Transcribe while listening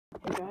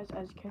Hey guys,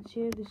 as you can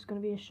see, this is going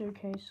to be a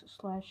showcase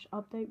slash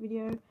update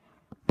video.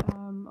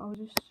 I'll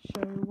just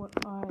show you what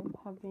I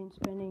have been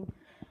spending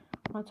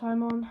my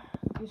time on.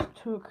 This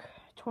took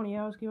 20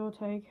 hours, give or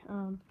take.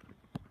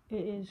 It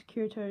is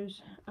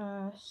Kirito's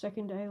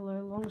second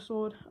Halo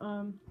longsword.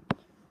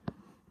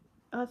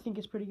 I think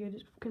it's pretty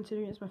good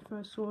considering it's my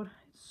first sword.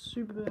 It's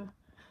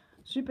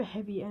super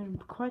heavy and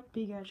quite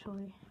big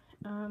actually.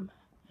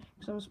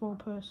 Because I'm a small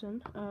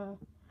person.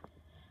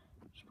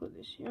 Just put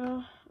this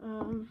here.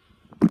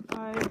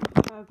 I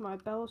have my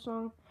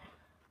Balisong.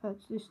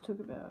 This took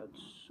about,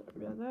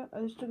 sorry about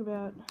that. This took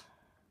about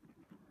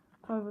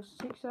 5 or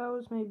 6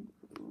 hours,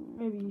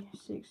 maybe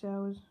 6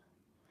 hours.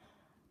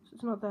 So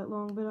it's not that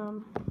long, but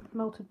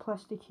melted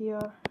plastic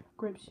here,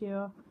 grips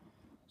here,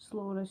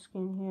 slaughter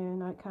skin here,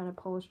 and I kind of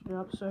polished it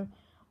up. So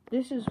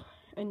this is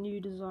a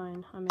new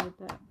design. I made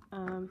that.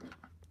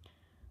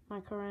 My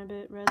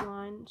Karambit red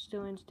line,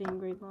 still in steam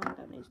green line,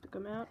 that needs to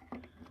come out.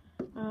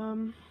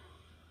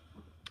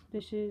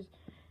 This is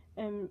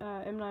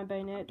M9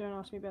 bayonet. Don't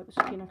ask me about the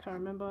skin, I can't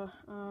remember.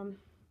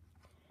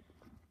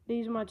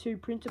 These are my two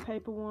printer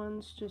paper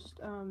ones, just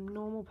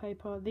normal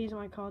paper. These are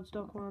my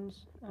cardstock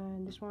ones,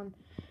 and this one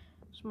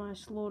is my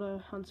Slaughter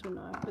Huntsman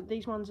knife. But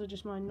these ones are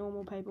just my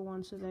normal paper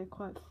ones, so they're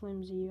quite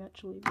flimsy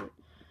actually. But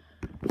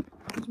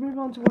let's move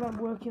on to what I'm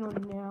working on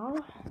now.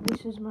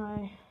 This is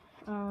my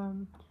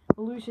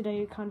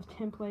elucidated kind of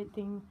template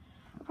thing.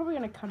 I'm probably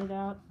going to cut it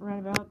out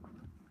around about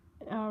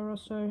an hour or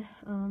so.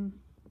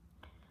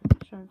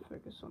 Try and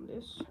focus on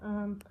this.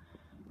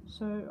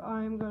 So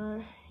I'm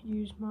gonna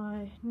use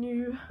my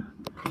new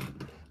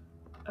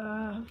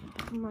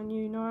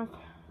knife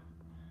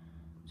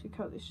to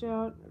cut this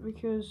out,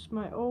 because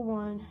my old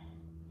one,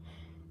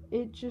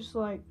 it just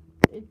like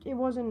it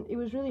was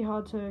really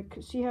hard to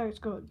see how it's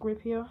got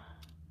grip here.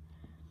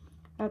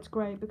 That's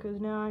great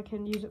because now I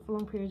can use it for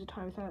long periods of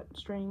time without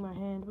straining my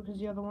hand, because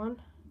the other one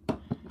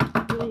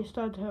really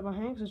started to hurt my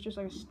hand because it's just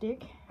like a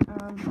stick.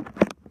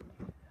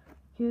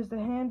 Here's the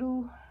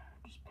handle,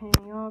 just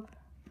panning up,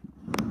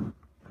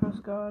 cross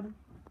guard.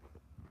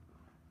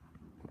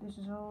 This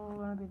is all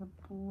going to be the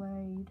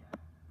blade.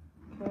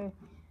 Okay,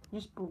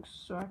 just books,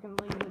 so I can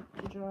leave it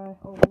to dry.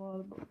 A lot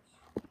of books.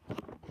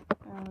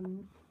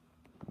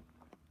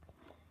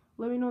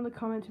 Let me know in the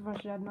comments if I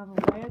should add another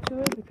layer to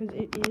it, because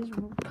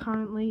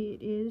currently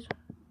it is.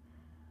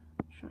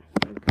 Try to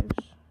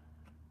focus.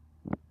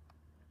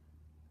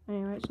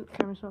 Anyway, the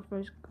camera's not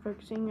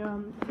focusing.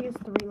 I think it's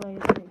 3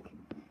 layers thick.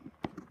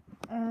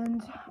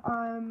 And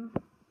I'm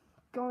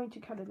going to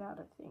cut it out,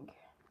 I think,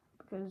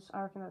 because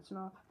I reckon that's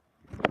enough.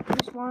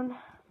 This one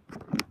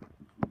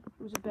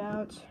was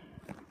about,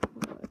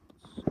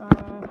 I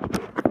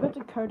forgot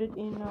to coat it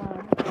in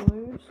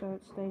glue so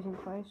it stays in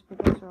place, but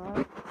that's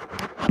alright.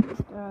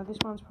 This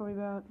one's probably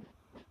about,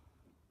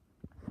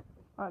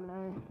 I don't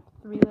know,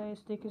 3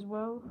 layers thick as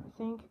well, I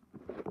think.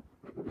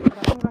 But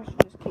I think I should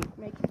just keep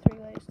making 3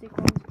 layers thick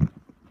ones.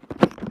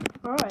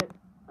 Alright,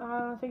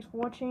 thanks for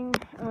watching.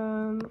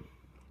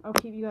 I'll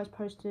keep you guys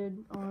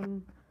posted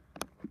on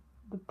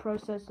the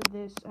process of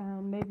this,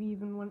 and maybe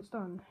even when it's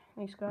done.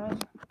 Thanks guys,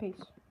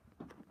 peace.